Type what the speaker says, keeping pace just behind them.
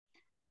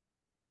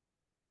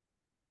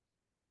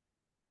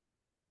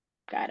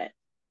Got it.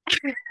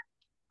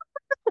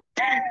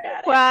 Got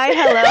it. Why,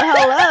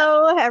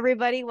 hello,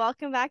 everybody.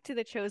 Welcome back to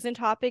the Chosen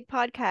Topic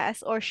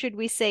podcast, or should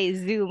we say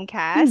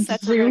Zoomcast?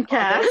 That's what we're gonna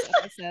call this Zoomcast.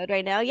 episode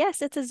right now.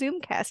 Yes, it's a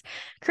Zoomcast.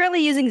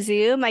 Currently using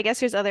Zoom. I guess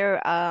there's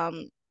other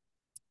apps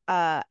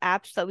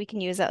that we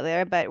can use out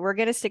there, but we're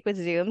gonna stick with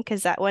Zoom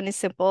because that one is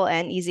simple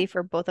and easy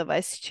for both of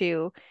us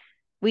to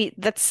we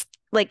that's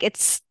like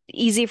it's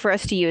easy for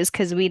us to use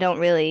because we don't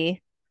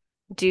really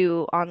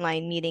do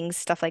online meetings,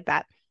 stuff like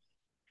that.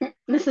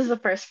 This is the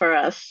first for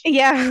us.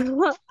 Yeah.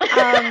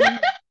 Um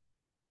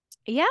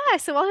Yeah,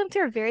 so welcome to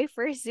our very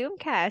first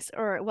Zoomcast,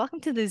 or welcome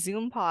to the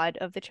Zoom pod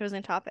of the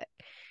chosen topic.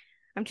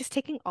 I'm just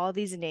taking all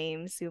these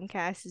names,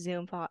 Zoomcast,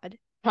 Zoom pod.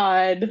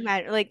 Pod.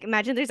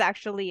 Imagine there's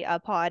actually a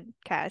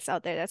podcast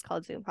out there that's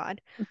called Zoom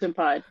pod. Zoom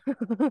pod.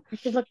 We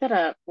should look that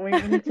up. We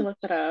need to look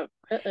that up.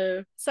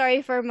 Uh-oh.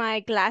 Sorry for my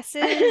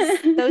glasses.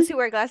 Those who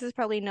wear glasses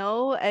probably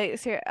know.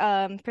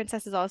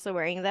 Princess is also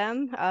wearing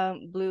them.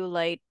 Blue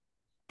light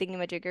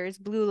thingamajiggers,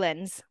 blue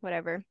lens,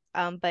 whatever.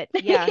 But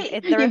yeah,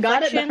 the You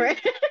got it the reflection,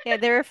 first. yeah,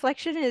 the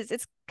reflection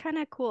it's kind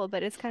of cool,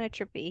 but it's kind of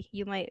trippy.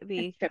 You might It's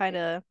be kind trippy.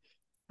 of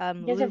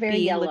You guys are very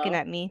loopy looking yellow.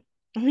 at me.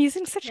 I'm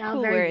using such Yeah,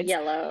 cool very words.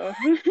 yellow.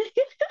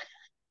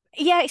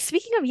 Yeah,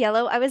 speaking of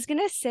yellow, I was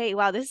gonna say,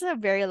 wow, this is a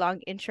very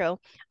long intro.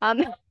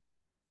 Um,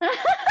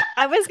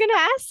 I was gonna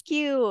ask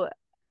you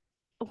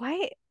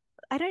why.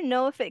 I don't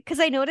know if it because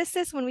I noticed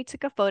this when we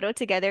took a photo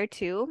together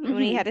too, when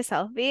we hmm had a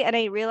selfie, and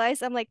I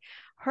realized I'm like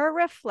her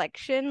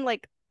reflection,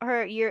 like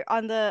her you're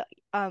on the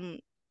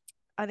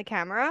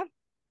camera,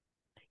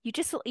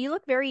 you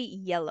look very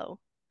yellow.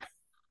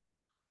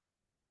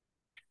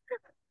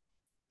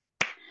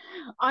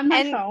 On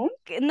my And phone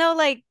no,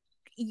 like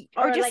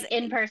or or just like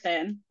in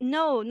person.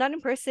 no, not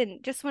in person.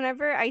 Just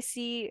whenever I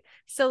see,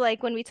 so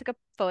like when we took a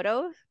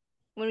photo,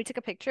 when we took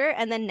a picture,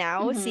 and then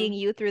now hmm seeing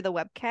you through the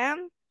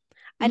webcam,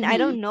 and I hmm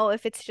don't know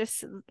if it's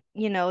just,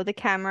 the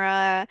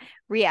camera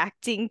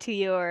reacting to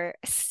your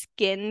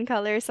skin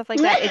color, stuff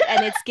like that.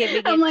 And it's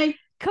giving I'm it like,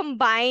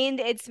 combined,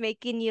 it's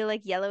making you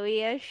like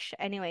yellowy-ish.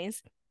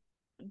 Anyways,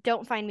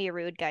 don't find me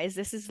rude, guys.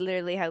 This is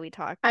literally how we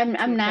talk to I'm each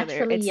other.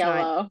 naturally It's not,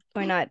 yellow.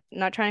 we're not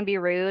trying to be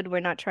rude. We're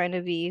not trying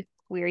to be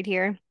weird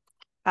here.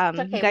 It's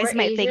You okay. We're guys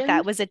might think Asian.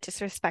 that was a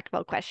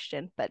disrespectful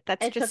question, but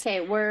It's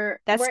okay.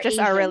 that's We're just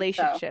our Asian, so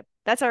relationship.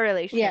 That's our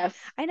relationship. yes.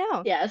 I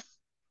know. Yes.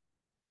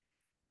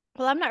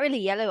 Well, I'm not really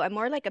yellow. I'm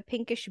more like a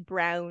pinkish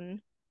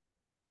brown,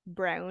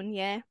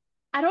 yeah.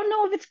 I don't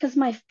know if it's because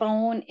my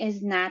phone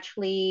is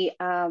naturally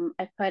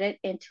I put it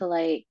into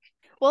like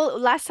Well,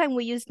 last time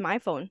we used my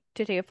phone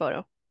to take a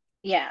photo.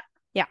 yeah.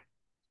 Yeah.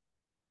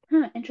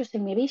 Huh,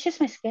 interesting. Maybe it's just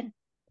my skin.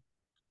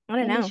 I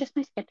don't Maybe it's know. just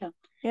my skin tone.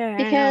 Yeah,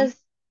 I don't know. Because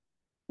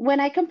when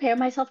I compare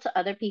myself to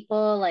other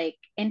people like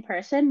in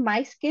person,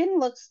 my skin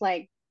looks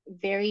like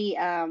very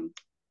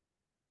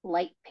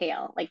light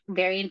pale, like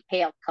very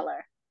pale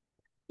color.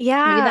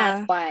 Maybe that's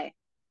Yeah. why.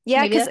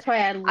 Yeah, Maybe because that's why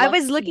I I look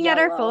was looking at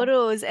our yellow.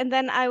 photos and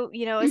then I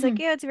was like,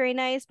 yeah, it's very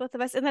nice, both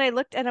of us. And then I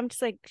looked and I'm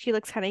just like, she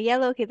looks kind of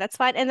yellow. Okay, that's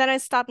fine. And then I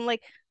stopped and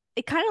like,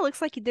 it kind of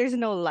looks like there's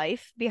no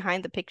life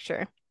behind the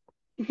picture.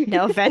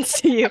 No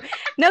offense to you.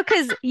 No,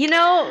 because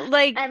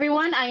like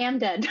Everyone, I am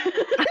dead.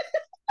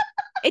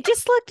 it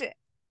just looked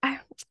I-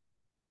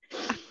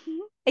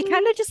 it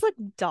kind of just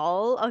looked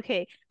dull.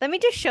 Okay, let me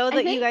just show I that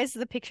you think guys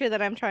the picture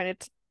that I'm talking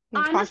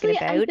honestly,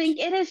 I about. think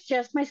it is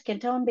just my skin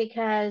tone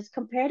because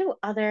compared to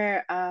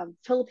other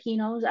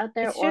Filipinos out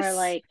there It's or just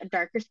like a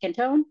darker skin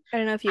tone, I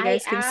don't know if you I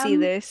guys can see am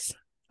this.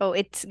 Oh,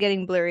 it's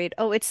getting blurred.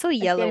 Oh, it's so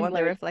it's yellow getting on the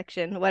blurred.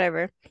 reflection.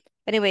 Whatever.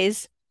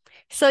 Anyways,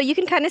 so you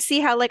can kind of see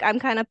how like I'm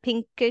kind of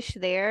pinkish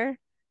there.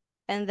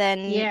 And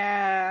then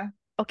Yeah.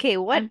 okay,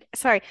 what? I'm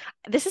Sorry.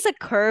 This is a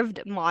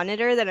curved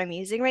monitor that I'm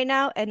using right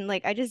now, and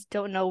like I just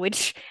don't know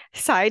which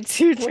side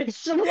to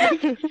which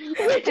like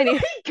where do Anyway,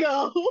 I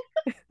go?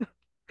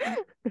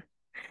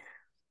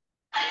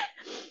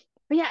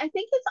 But yeah, I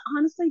think it's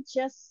honestly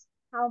just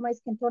how my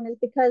skin tone is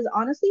because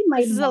honestly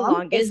my this is the mom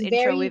longest is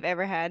intro we've very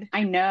ever had.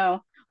 I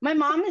know. My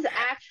mom is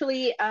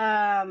actually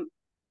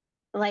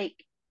like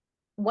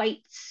white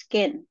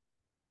skin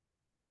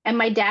and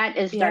my dad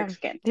is dark Yeah.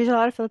 skin. There's a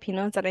lot of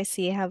Filipinos that I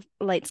see have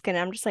light skin.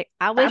 I'm just like,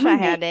 I wish I'm a I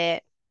had mix.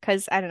 it.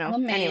 Because I don't I'm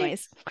know. a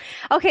Anyways. mix.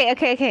 Okay.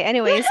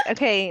 Anyways,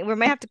 okay. We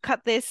might have to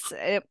cut this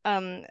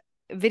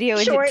video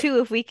into Short. two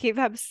if we keep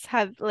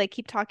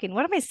talking.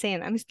 What am I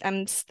saying?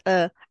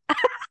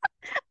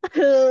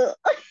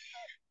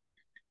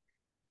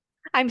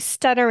 I'm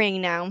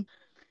stuttering now.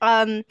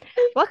 Um,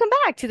 Welcome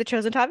back to the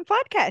Chosen Topic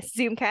Podcast,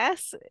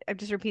 Zoomcast. I'm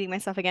just repeating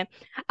myself again.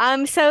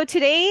 So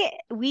today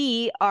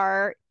we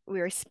are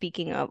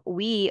talking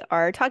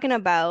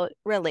about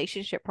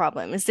relationship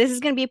problems. This is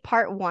going to be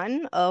part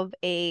one of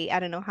I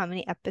don't know how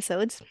many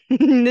episodes.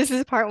 This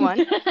is part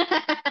one.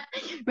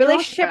 We lost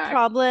Relationship track.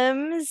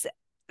 problems,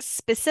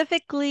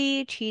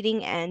 specifically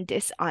cheating and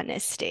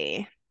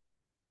dishonesty.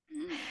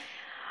 Mm.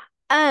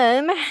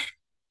 Um,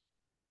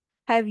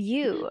 Have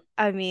you?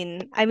 I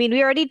mean,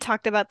 we already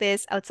talked about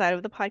this outside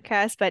of the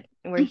podcast, but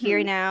we're here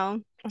hmm now.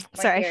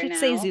 We're Sorry, I here should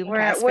say now.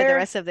 Zoomcast for the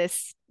rest of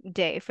this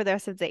day, for the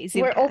rest of the day.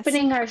 Zoom We're cast.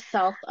 opening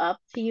ourselves up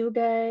to you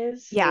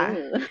guys. Yeah.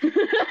 Ooh.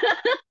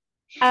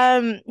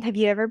 Have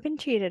you ever been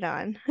cheated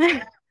on?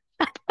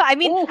 I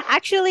mean, Ooh.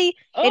 actually,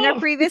 in a Oh.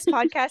 previous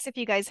podcast, if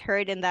you guys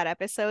heard in that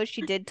episode,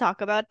 she did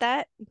talk about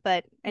that.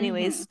 But hmm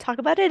anyways, talk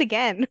about it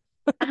again.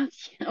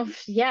 Oh,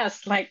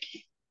 yes, like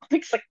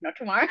no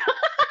tomorrow.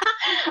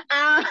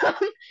 um,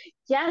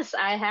 yes,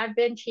 I have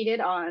been cheated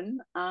on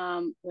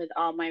with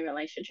all my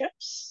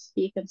relationships,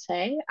 you can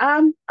say.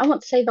 I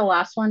won't say the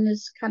last one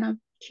is kind of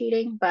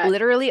cheating, but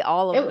Literally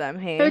all it of them,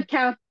 it hey. would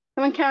count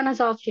it would count as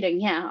all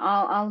cheating. Yeah,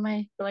 all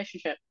my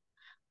relationship.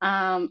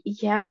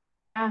 Yeah,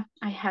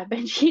 I have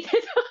been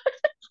cheated.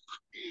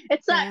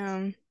 It sucks.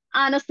 Damn.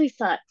 Honestly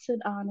sucks. It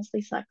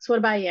honestly sucks. What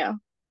about you?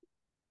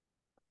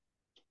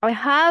 I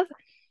have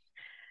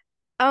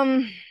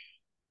um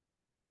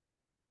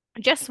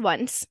just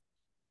once.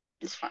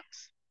 It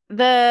sucks. The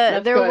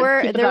That's good.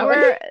 Keep it that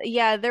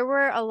way. there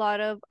were a lot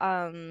of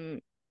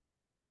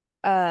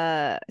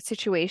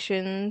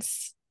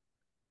situations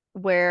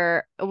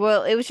where,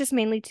 well, it was just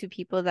mainly two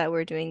people that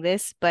were doing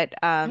this, but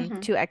hmm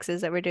two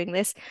exes that were doing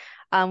this.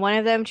 One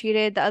of them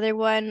cheated, the other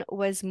one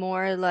was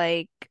more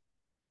like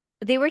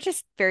they were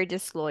just very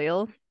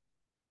disloyal,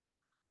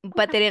 but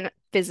Okay. they didn't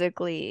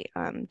physically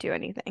do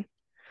anything.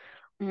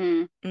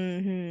 Mm,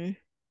 Mm-hmm.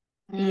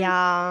 mm,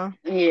 Yeah.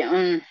 yeah.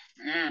 Mm.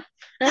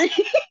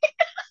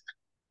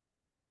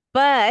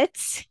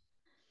 But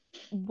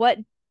what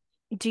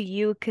do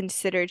you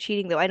consider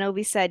cheating though? I know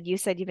you said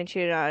you've been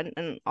cheated on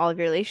in all of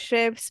your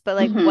relationships, but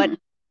like hmm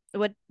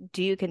what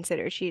do you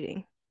consider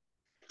cheating?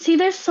 See,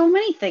 there's so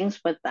many things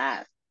with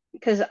that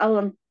because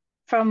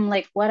from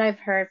like what I've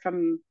heard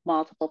from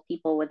multiple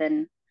people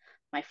within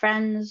my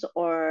friends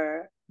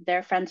or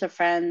their friends of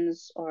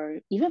friends or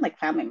even like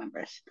family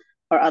members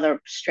or other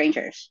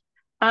strangers.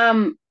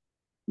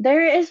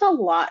 There is a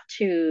lot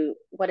to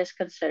what is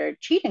considered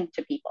cheating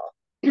to people.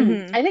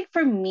 Mm-hmm. I think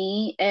for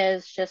me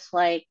is just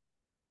like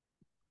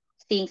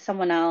seeing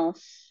someone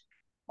else,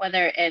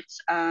 whether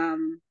it's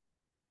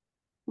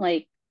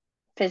like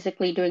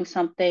physically doing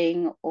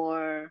something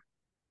or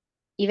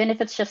even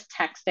if it's just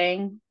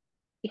texting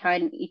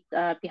behind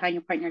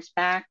your partner's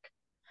back,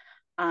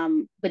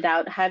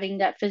 without having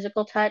that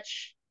physical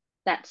touch,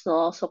 that still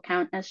also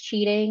count as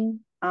cheating.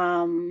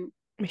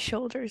 My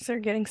shoulders are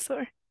getting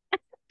sore.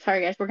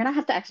 Sorry guys, we're gonna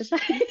have to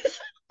exercise.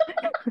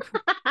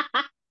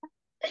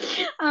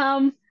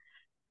 um,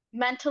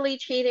 Mentally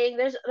cheating,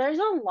 there's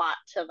a lot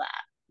to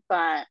that.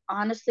 But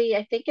honestly,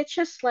 I think it's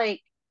just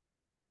like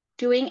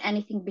doing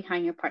anything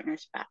behind your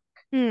partner's back.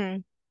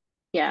 Hmm.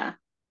 Yeah.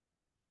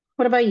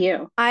 What about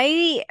you?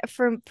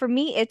 For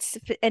me it's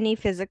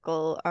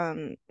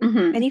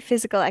hmm any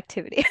physical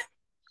activity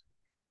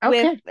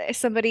with Okay.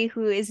 somebody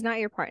who is not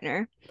your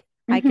partner.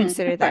 I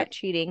consider Of course. that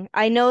cheating.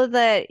 I know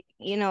that,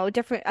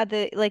 different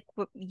other like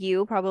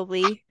you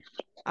probably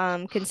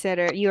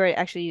consider you are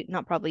actually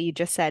not probably you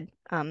just said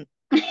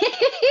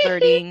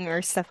flirting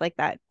or stuff like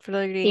that.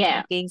 Flirting,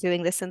 Yeah. talking,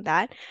 doing this and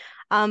that.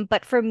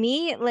 But for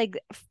me, like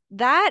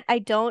that, I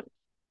don't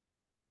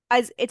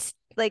as it's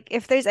like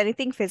if there's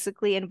anything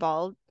physically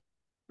involved,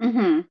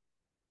 hmm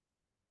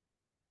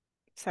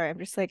sorry, I'm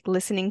just like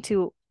listening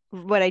to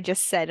what I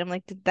just said. I'm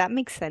like, did that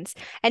make sense?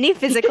 Any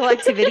physical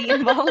activity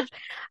involved,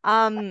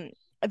 um,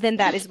 then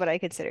that is what I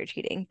consider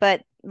cheating.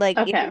 But like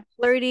if you're Okay.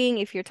 flirting,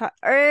 if you're talking,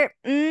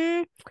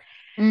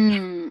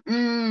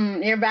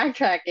 You're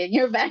backtracking.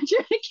 You're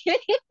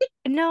backtracking.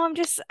 no,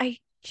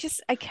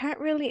 I can't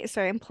really.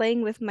 Sorry, I'm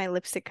playing with my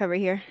lipstick cover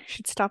here.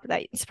 Should stop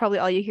that. It's probably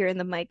all you hear in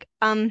the mic.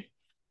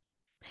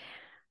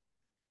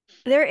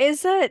 There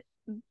is a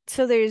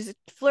so there's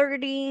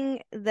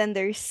flirting, then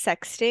there's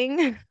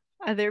sexting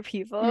other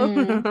people.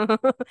 Mm,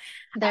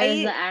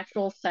 there's the I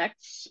actual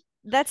sex.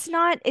 that's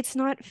not it's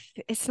not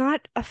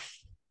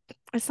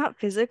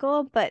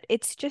physical, but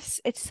it's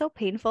so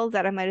painful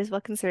that I might as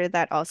well consider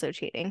that also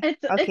cheating.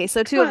 It's Okay, it's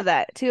so caught,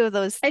 two of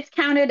those it's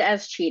counted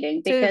as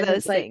cheating two of because those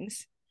it's like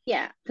things.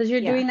 yeah, because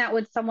you're Yeah. doing that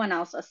with someone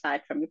else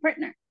aside from your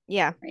partner,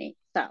 Yeah. right?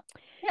 So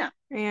yeah.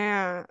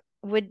 Yeah.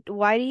 Would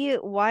why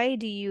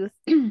do you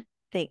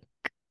think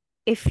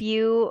if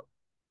you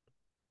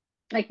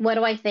Like what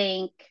do I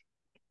think?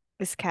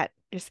 this cat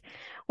just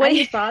what I do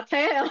you, just saw a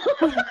tail.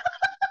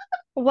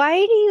 why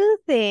do you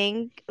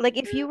think like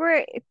if you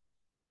were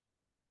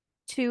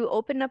to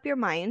open up your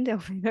mind,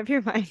 open up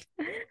your mind,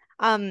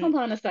 um, Hold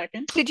on a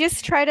second. to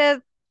just try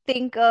to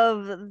think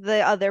of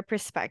the other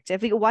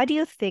perspective. Like, why do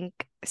you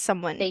think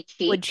someone They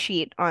would cheat.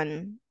 cheat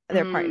on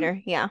their Mm.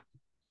 partner? Yeah.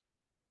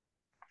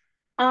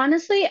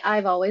 Honestly,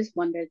 I've always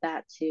wondered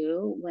that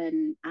too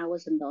when I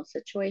was in those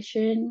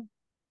situations.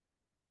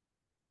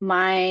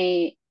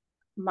 My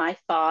my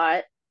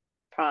thought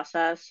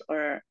process,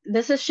 or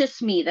this is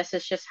just me, this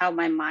is just how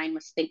my mind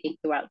was thinking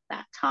throughout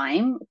that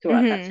time,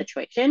 throughout that Mm-hmm.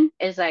 situation,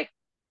 is like,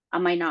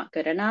 am I not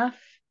good enough?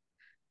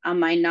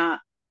 Am I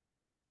not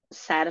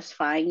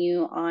satisfying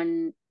you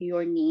on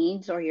your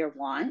needs or your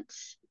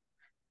wants?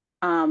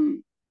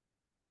 Um,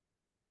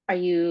 are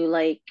you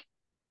like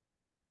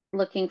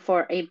looking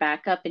for a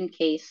backup in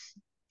case,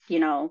 you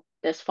know?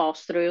 this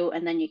falls through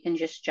and then you can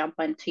just jump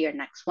into your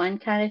next one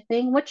kind of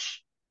thing,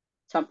 which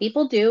some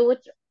people do,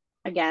 which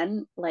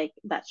again, like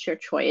that's your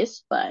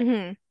choice, but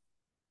Hmm.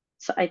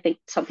 so I think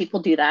some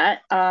people do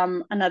that.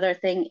 Another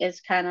thing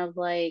is kind of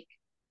like,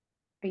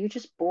 are you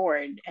just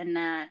bored and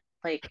that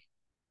like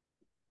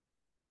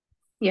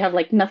you have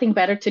like nothing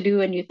better to do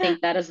and you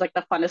think that is like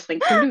the funnest thing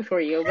to do for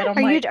you? But I'm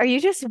like, Are you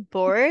just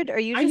bored? are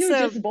you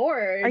just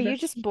Are bored? you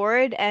just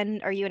bored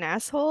and are you an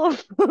asshole?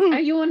 Are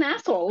you an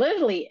asshole?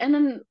 Literally. And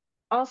then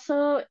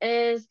also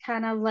is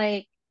kind of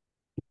like,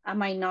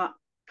 am I not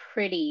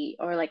pretty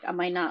or like, am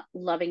I not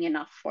loving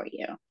enough for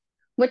you?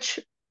 Which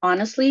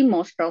honestly,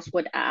 most girls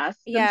would ask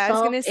Yeah, I was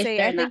themselves gonna if say,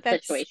 they're I in think that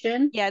that's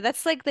situation. yeah,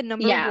 that's like the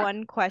number Yeah,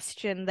 one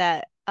question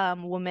that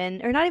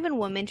women or not even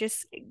women,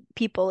 just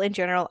people in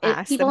general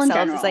ask people in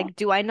themselves is general, like,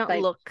 do I not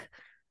like look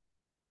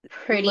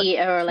pretty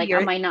or to like,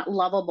 your am I not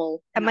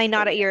lovable am enough I for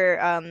not at you? your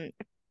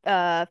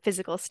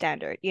physical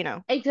standard, you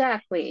know?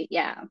 Exactly.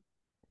 Yeah.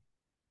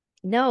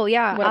 No,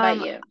 yeah. What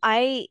about you?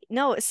 I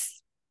no,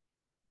 it's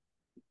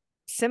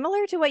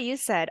similar to what you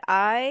said.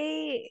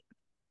 I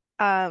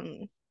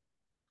um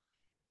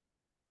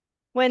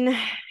when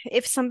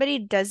if somebody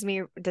does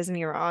me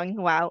wrong,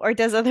 wow, or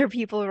does other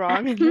people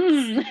wrong,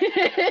 Ahem.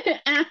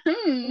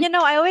 Ahem. you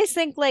know, I always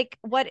think like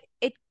what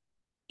it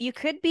you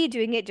could be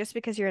doing it just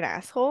because you're an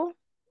asshole.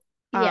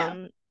 Yeah,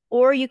 Um,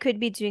 or you could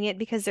be doing it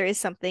because there is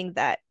something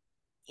that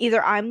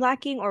either I'm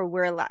lacking or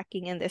we're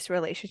lacking in this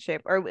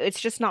relationship, or it's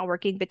just not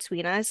working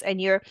between us,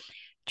 and you're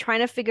trying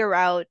to figure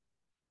out,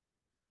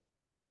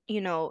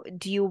 you know,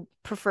 do you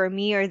prefer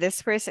me or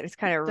this person? It's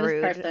kind of this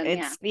rude. person.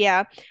 Yeah, It's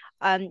yeah.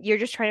 You're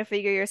just trying to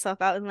figure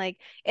yourself out and like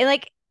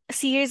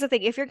see, here's the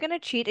thing. If you're gonna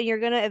cheat and you're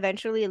gonna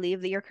eventually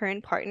leave your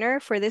current partner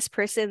for this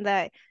person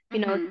that, you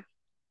know, hmm,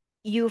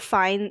 you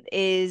find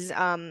is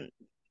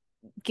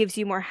gives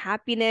you more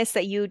happiness,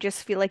 that you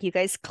just feel like you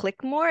guys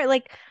click more,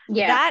 like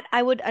yeah, that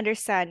I would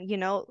understand, you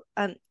know.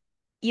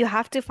 You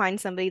have to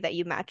find somebody that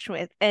you match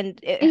with, and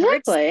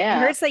exactly. it Yeah,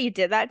 hurts that you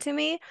did that to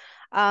me.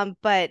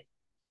 But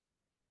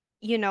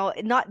you know,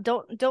 not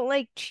don't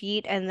like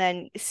cheat and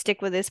then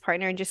stick with this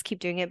partner and just keep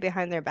doing it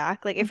behind their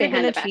back. Like if you're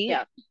behind gonna the back. cheat,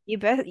 Yeah, you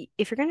bet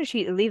if you're gonna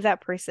cheat, leave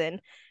that person.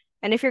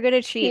 And if you're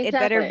gonna cheat, it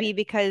better be exactly,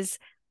 because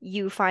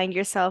you find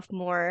yourself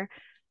more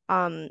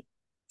um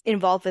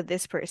involved with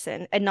this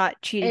person and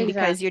not cheating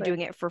because you're exactly.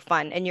 doing it for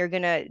fun and you're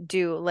gonna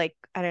do like,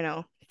 I don't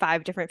know,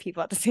 five different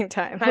people at the same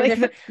time. Five Like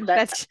different. That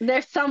that's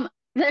there's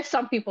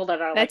some people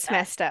that are like that's that.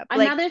 messed up.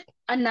 Like,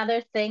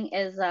 Another thing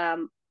is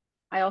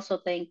I also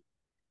think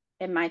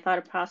in my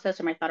thought process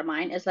or my thought of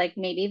mine is like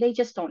maybe they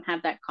just don't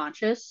have that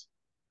conscious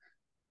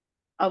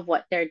of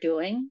what they're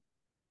doing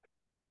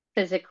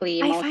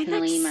physically, I find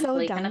that emotionally, so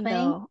mentally kind of dumb thing.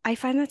 though. I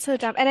find that so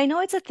dumb. And I know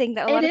it's a thing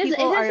that a lot of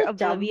people It is are a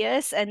dumb,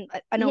 oblivious and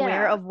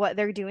unaware yeah, of what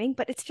they're doing,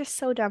 but it's just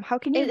so dumb. How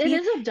can you it be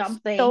is a dumb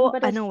thing, so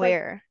but it's like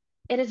unaware?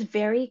 it is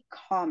very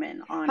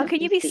common, How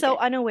can you honestly be so speaking,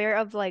 unaware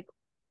of like,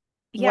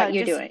 what yeah,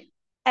 you're just doing.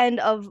 and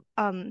of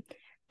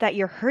that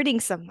you're hurting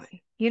someone,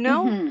 you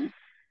know? Hmm.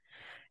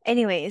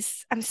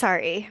 Anyways, I'm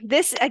sorry.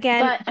 This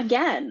again, But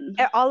again,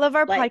 all of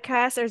our like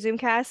podcasts or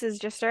Zoomcasts is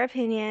just our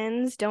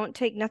opinions. Don't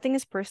take nothing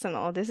is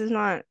personal. This is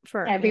not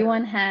for, you know,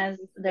 everyone has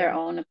their to,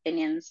 own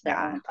opinions, their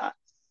yeah. own thoughts.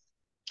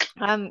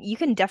 You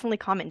can definitely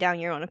comment down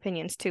your own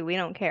opinions too. We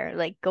don't care.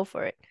 Like, go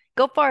for it.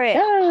 Go for it.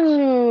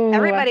 Oh,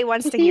 Everybody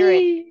wants to hear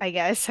it, we I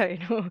guess. I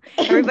know.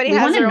 Everybody we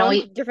has want to their know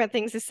own different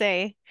things to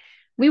say.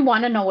 we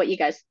want to know what you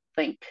guys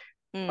think,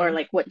 or Mm,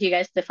 like what do you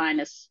guys define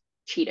as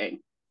cheating,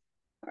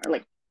 or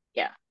like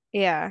yeah.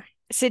 yeah.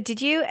 So,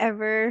 did you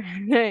ever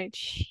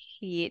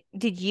cheat?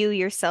 Did you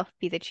yourself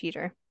be the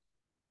cheater?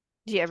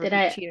 Did you ever Did be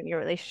I? cheat in your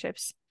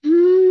relationships?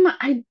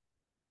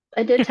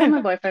 I did tell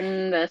my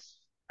boyfriend this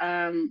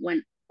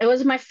when it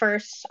was my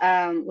first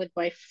with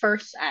my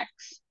first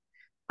ex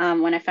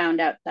when I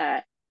found out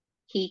that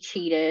he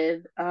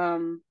cheated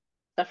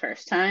the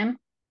first time.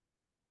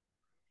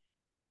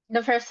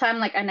 The first time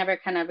like I never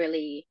kind of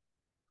really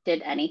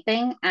did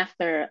anything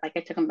after like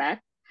I took him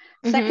back.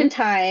 Mm-hmm. Second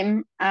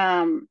time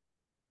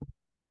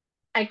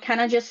I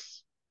kind of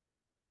just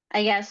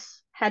I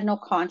guess had no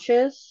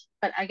conscience,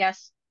 but I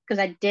guess because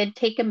I did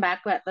take him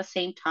back, but at the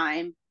same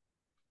time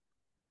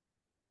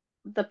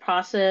the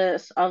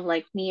process of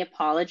like me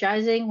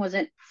apologizing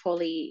wasn't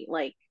fully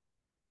like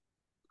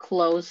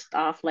closed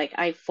off. Like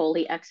I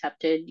fully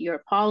accepted your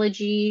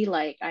apology,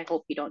 like I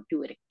hope you don't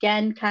do it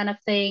again kind of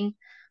thing.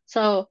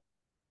 So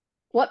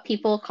what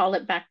people call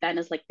it back then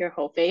is like your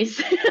whole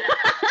face.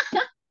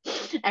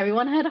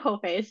 Everyone had a whole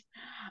face.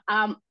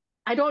 um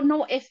I don't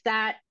know if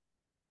that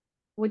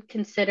would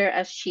consider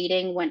as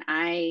cheating when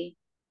I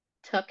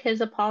took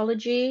his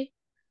apology,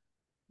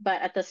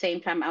 but at the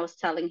same time I was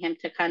telling him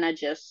to kind of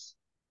just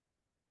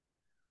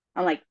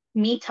I'm like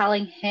me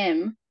telling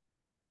him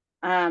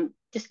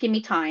just give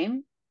me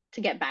time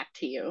to get back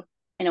to you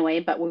in a way,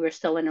 but we were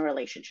still in a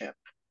relationship.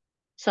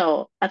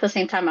 So at the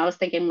same time, I was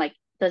thinking, like,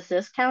 does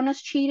this count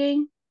as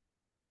cheating?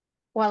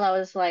 While I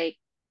was like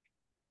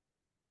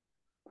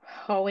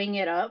hoeing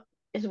it up,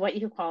 is what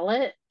you call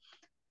it.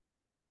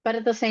 But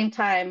at the same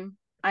time,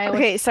 I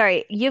Okay, was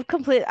sorry.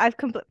 I've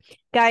complete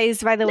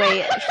guys, by the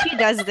way, she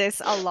does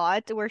this a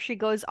lot where she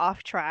goes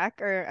off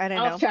track or I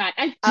don't off know. track.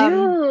 I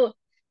Um, do.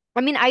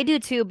 I mean I do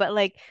too, but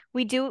like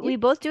we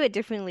both do it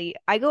differently.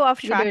 I go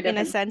off We do track it in a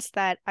different. sense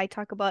that I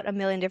talk about a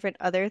million different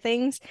other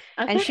things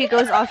and Okay. she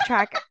goes off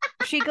track.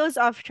 She goes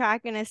off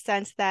track in a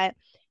sense that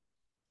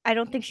I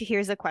don't think she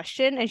hears a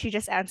question and she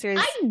just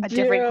answers I a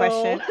different do.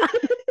 question.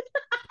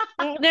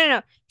 No, no,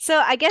 no. So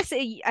I guess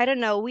I don't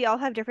know. We all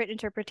have different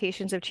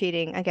interpretations of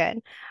cheating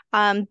again.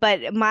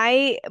 But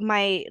my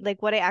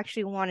like what I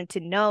actually wanted to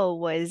know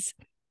was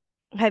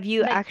have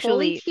you Like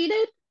fully actually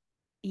cheated?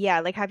 yeah,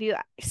 like have you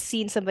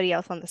seen somebody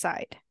else on the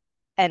side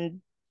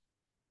and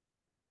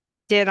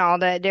did all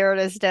that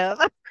dirty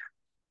stuff?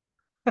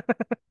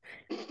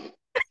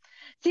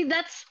 See,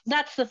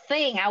 that's the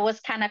thing. I was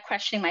kind of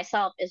questioning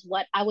myself is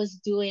what I was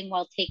doing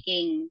while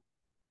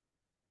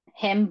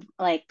him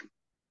like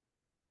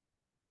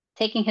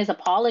taking his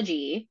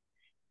apology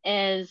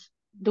is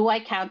do I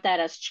count that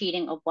as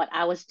cheating of what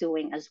I was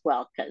doing as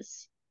well?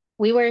 Because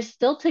we were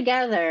still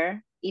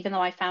together, even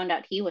though I found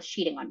out he was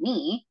cheating on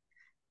me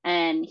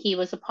and he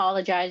was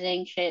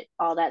apologizing, shit,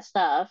 all that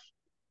stuff.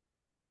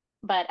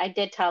 But I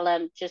did tell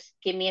him, just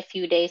give me a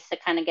few days to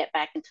kind of get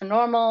back into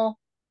normal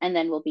and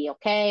then we'll be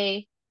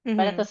okay.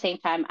 But at Hmm. the same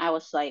time, I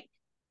was like,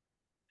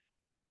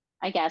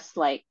 I guess,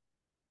 like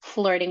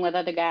flirting with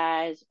other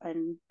guys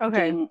and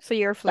Okay, doing so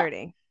you're stuff.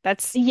 flirting.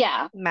 That's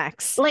Yeah.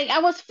 max. Like I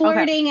was Okay.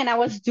 flirting and I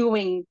was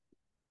doing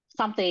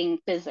something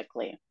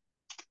physically,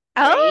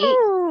 right?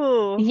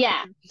 Oh,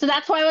 Yeah. So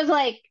that's why I was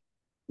like,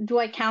 do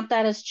I count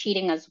that as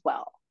cheating as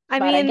well? I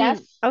But I mean,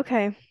 guess,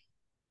 okay.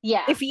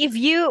 yeah. If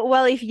you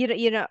well if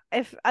you know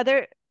if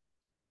other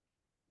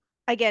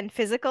again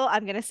physical,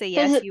 I'm gonna say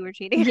yes, Phys- you were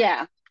cheating.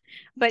 yeah.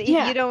 But if you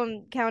Yeah.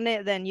 don't count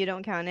it, then you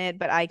don't count it,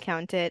 but I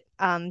count it.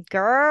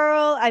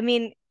 Girl, I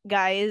mean,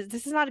 guys,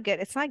 this is not good.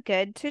 It's not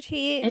good to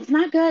cheat. It's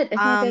not good.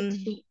 It's not good to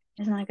Um, cheat.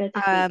 It's not good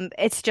to cheat.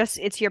 it's just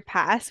it's your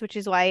past, which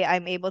is why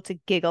I'm able to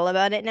giggle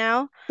about it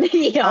now.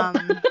 Yep.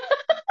 Um,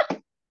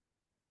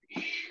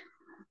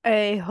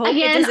 I hope it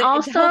Again, doesn't I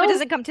hope it also,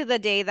 doesn't come to the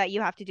day that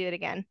you have to do it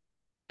again.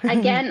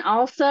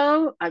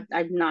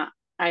 I'm not,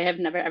 I have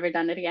never ever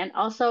done it again.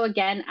 Also,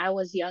 again, I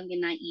was young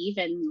and naive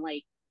and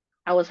like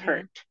I was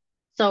hurt. Mm,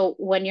 So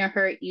when you're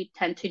hurt, you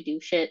tend to do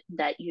shit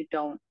that you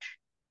don't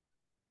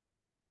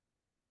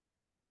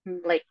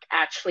like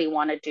actually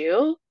want to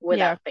do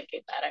yeah, without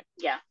thinking about it.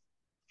 Yeah.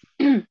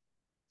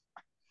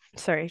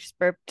 sorry, just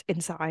burped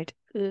inside.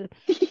 Ugh.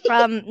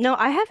 No,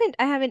 I haven't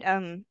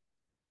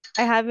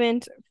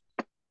Have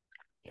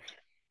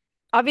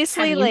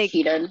obviously you like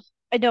cheated?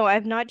 no,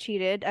 I've not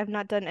cheated. I've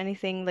not done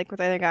anything like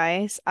with other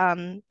guys.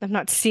 I've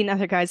not seen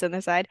other guys on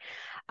the side.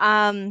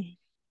 Um,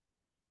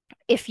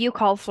 if you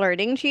call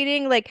flirting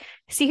cheating, like,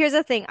 see, here's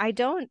the thing. I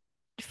don't,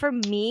 for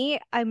me,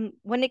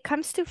 when it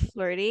comes to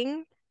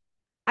flirting,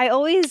 I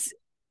always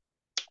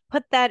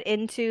put that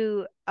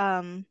into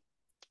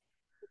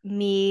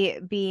me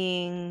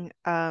being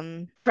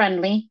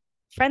Friendly?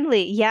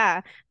 friendly.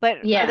 Yeah, but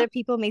Yeah. other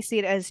people may see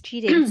it as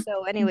cheating.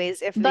 So,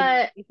 anyways,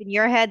 But if in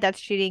your head that's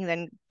cheating,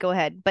 then go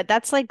ahead. But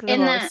that's like the in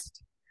that,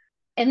 most.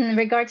 in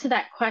regard to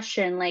that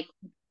question, like,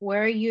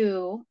 were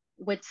you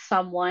with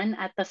someone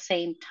at the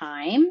same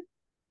time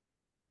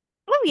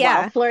Oh while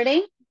yeah.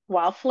 flirting?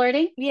 While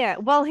flirting? Yeah,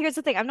 well, here's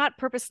the thing. I'm not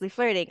purposely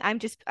flirting. I'm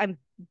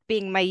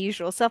being my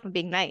usual self and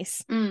being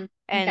nice. Okay.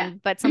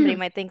 And but somebody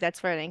might think that's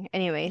flirting. That's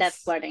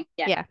Anyways, flirting.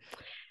 Yeah.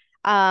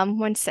 yeah.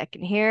 One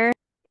second here.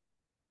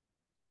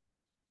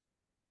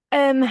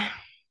 Um,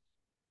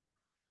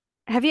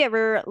 have you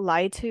ever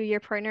lied to your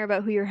partner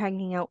about who you're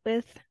hanging out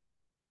with?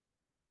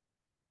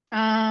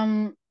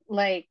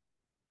 Like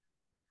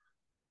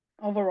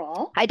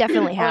overall, I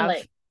definitely or have.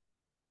 like,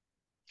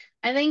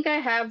 I think I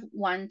have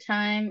one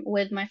time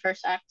with my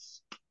first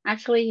ex.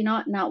 Actually, you know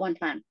what? Not one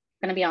time.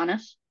 Gonna be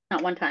honest,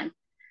 not one time.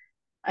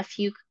 A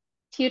few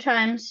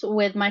times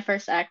with my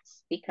first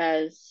ex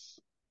because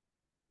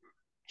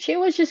she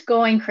was just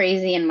going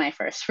crazy in my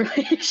first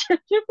relationship.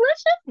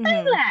 Let's just say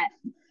Hmm. that.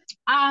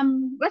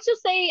 Let's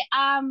just say,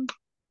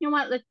 you know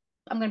what?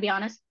 I'm gonna be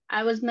honest.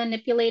 I was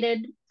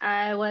manipulated.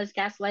 I was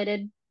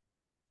gaslighted.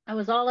 I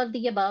was all of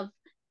the above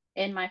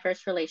in my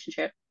first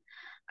relationship.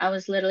 I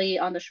was literally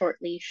on the short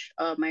leash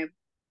of my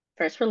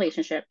first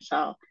relationship.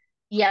 So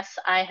yes,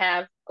 I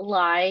have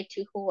lied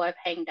to who I've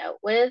hanged out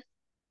with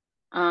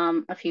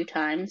a few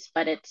times,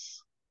 but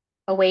it's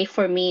a way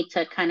for me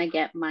to kind of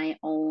get my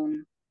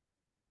own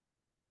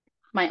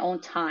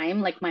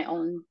time, like my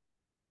own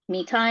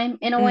me time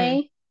in a Hmm.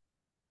 way,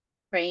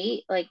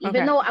 right? Like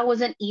even Okay. though I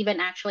wasn't even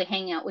actually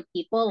hanging out with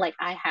people, like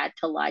I had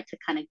to lie to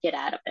kind of get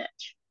out of it.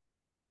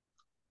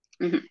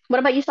 What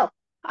about yourself?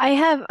 I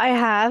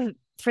have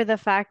for the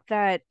fact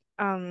that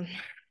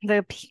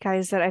the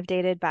guys that I've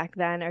dated back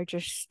then are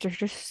just they're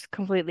just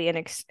completely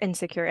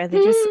insecure and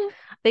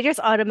they just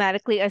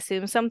automatically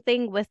assume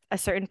something with a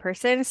certain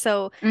person.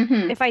 So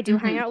Mm-hmm. if I do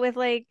hang Mm-hmm. out with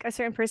like a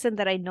certain person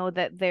that I know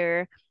that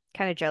they're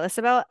kind of jealous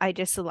about, I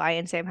just lie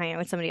and say I'm hanging out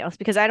with somebody else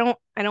because I don't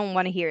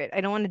want to hear it.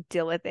 I don't want to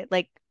deal with it.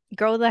 Like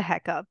grow the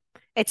heck up.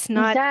 It's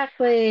not, can't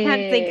think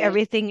Exactly.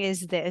 everything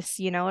is this,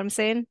 you know what I'm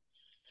saying?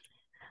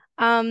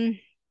 Um,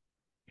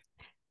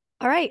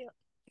 all right.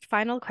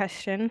 Final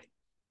question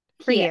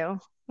for Yeah. you.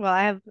 Well,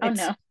 I have Oh it's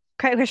no.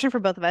 a question for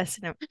both of us.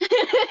 No.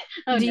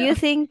 Oh Do no. you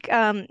think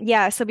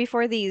yeah, so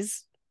before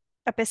these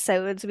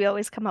episodes, we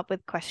always come up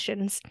with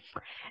questions.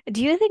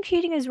 Do you think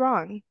cheating is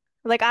wrong?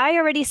 Like I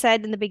already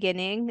said in the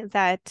beginning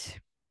that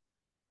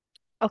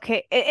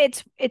okay,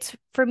 it's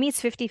for me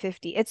it's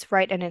 50-50. It's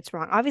right and it's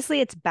wrong.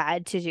 Obviously, it's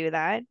bad to do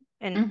that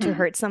and to Mm-hmm.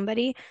 hurt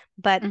somebody,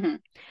 but Mm-hmm.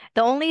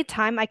 the only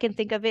time I can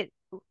think of it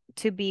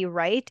to be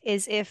right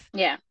is if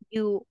Yeah.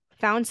 you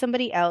found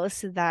somebody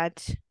else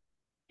that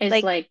It's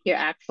like like your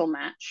actual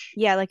match.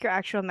 yeah, like your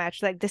actual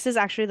match. Like this is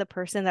actually the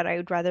person that I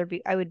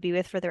would be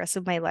with for the rest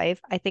of my life.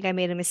 I think I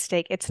made a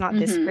mistake. It's not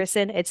this Mm-hmm.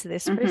 person, it's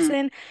this Mm-hmm.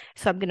 person.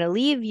 So I'm gonna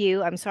leave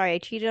you. I'm sorry I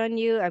cheated on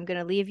you. I'm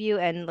gonna leave you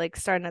and like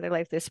start another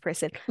life with this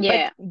person.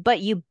 Yeah. But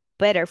you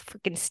better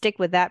freaking stick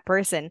with that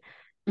person.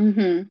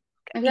 Mm-hmm.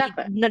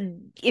 Exactly.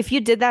 If you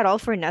did that all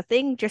for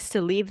nothing just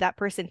to leave that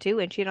person too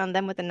and cheat on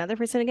them with another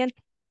person again,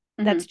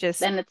 Mm-hmm. that's just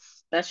Then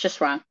that's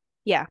just wrong.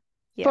 yeah.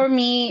 Yeah. For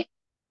me,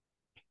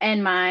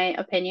 in my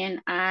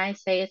opinion, I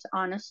say it's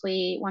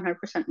honestly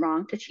 100%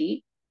 wrong to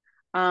cheat.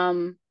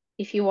 Um,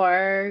 if you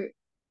are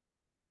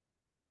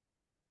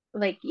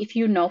like, if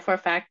you know for a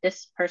fact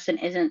this person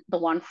isn't the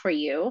one for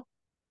you,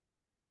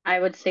 I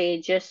would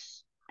say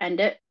just end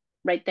it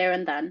right there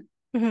and then.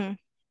 Hmm.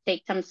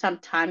 Take some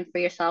time for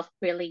yourself,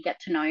 really get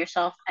to know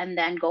yourself, and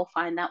then go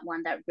find that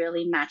one that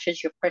really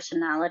matches your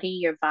personality,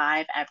 your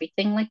vibe,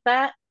 everything like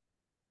that.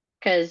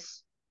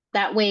 Because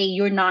that way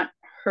you're not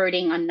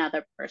hurting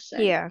another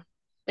person Yeah.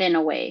 in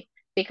a way.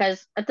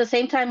 Because at the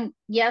same time,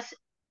 yes,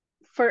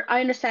 for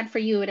I understand for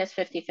you it is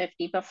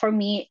 50-50, but for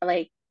me,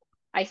 like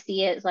I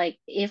see it like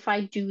if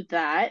I do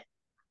that,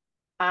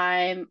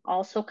 I'm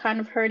also kind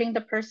of hurting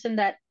the person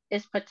that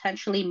is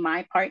potentially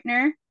my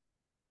partner.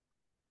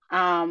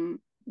 Um,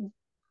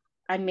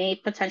 I may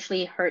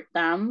potentially hurt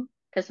them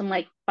because I'm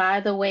like, by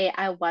the way,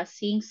 I was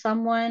seeing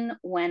someone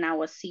when I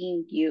was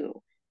seeing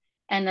you.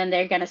 And then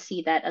they're gonna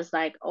see that as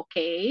like,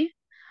 okay,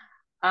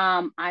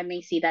 I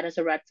may see that as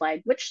a red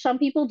flag, which some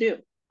people do,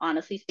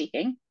 honestly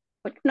speaking.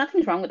 But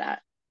nothing's wrong with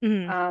that.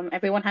 Hmm.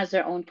 Everyone has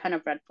their own kind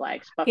of red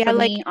flags. But Yeah, for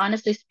like me,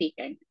 honestly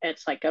speaking,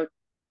 it's like a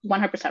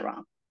 100%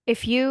 wrong.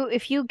 if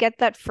you get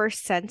that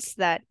first sense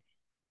that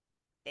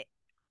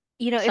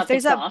you know,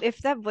 Something's off. if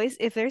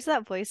there's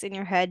that voice in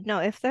your head, no,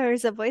 if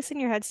there's a voice in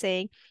your head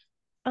saying,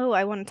 "Oh,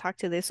 I want to talk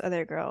to this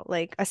other girl,"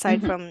 like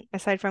Hmm.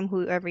 aside from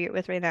whoever you're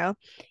with right now,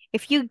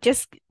 if you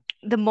just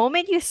the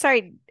moment you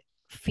start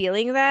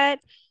feeling that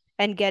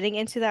and getting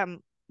into that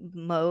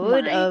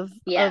mode Mine. of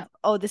Yeah.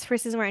 oh, this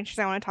person's more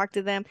interested, I want to talk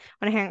to them,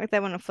 I want to hang out with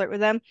them, I want to flirt with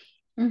them,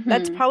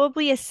 that's Hmm.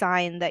 probably a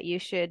sign that you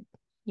should,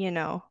 you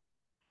know,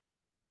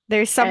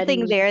 there's And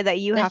something there that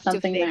you there's have to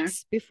something there.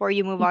 fix before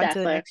you move on to the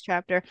Exactly. next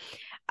chapter.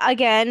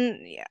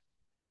 Again,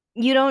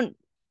 you don't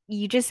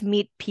you just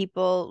meet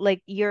people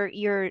like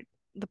you're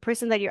the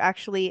person that you're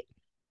actually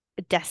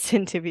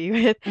destined to be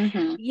with.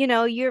 Hmm. You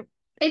know, you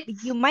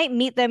It's might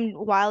meet them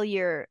while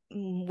you're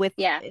with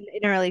yeah.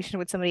 in a relation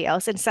with somebody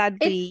else, and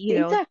sadly, It's you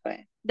know,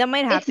 exactly. that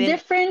might It's happen.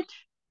 different.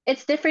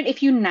 It's different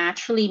if you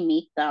naturally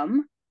meet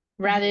them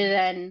rather Mhm.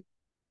 than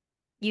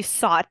You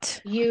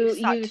sought you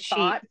to cheat.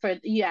 thought for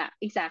yeah,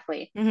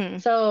 exactly. Hmm.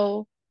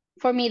 So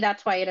for me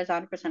that's why it is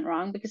 100%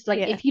 wrong because like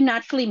Yeah. if you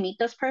naturally meet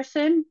this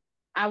person,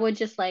 I would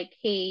just like,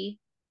 hey,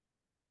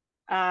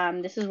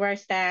 this is where I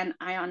stand.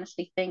 I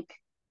honestly think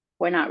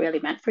we're not really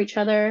meant for each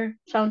other,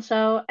 so and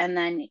so, and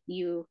then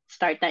you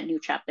start that new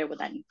chapter with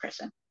that new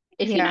person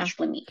if you Yeah.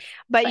 naturally meet.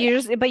 But But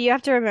yeah, but you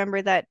have to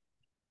remember that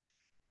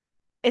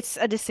it's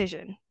a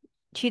decision.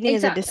 Cheating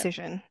is a exactly.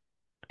 decision.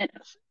 It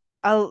is.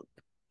 I'll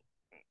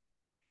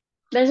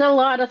There's a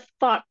lot of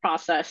thought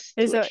process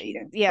there's to a a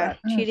cheating, yeah,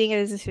 but cheating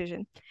is a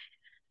decision.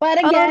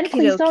 again, Okie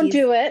please don't dokies.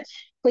 do it.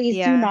 Please do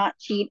Yeah. not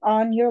cheat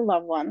on your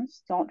loved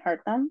ones. Don't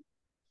hurt them.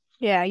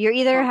 Yeah, you're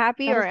either Well,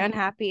 happy that or is not.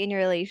 unhappy in your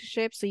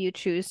relationship, so you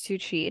choose to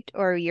cheat,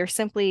 or you're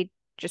simply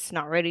just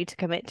not ready to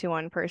commit to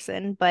one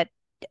person. But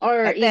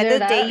Or at the end either of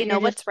the day, that, or you know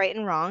you're what's just, right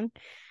and wrong.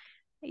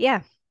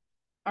 Yeah.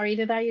 or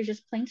either that, you're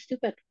just plain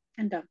stupid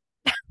and dumb.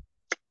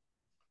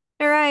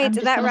 All right, I'm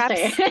just gonna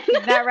say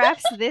it. that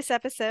wraps this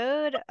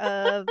episode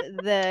of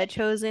the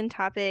chosen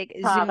topic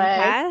Topic.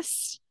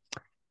 Zoomcast.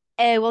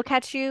 And we'll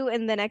catch you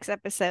in the next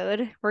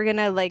episode. We're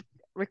gonna like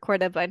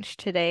record a bunch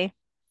today.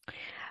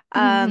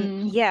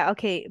 Hmm. Yeah,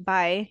 okay,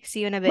 bye.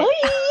 See you in a bit.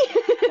 Bye.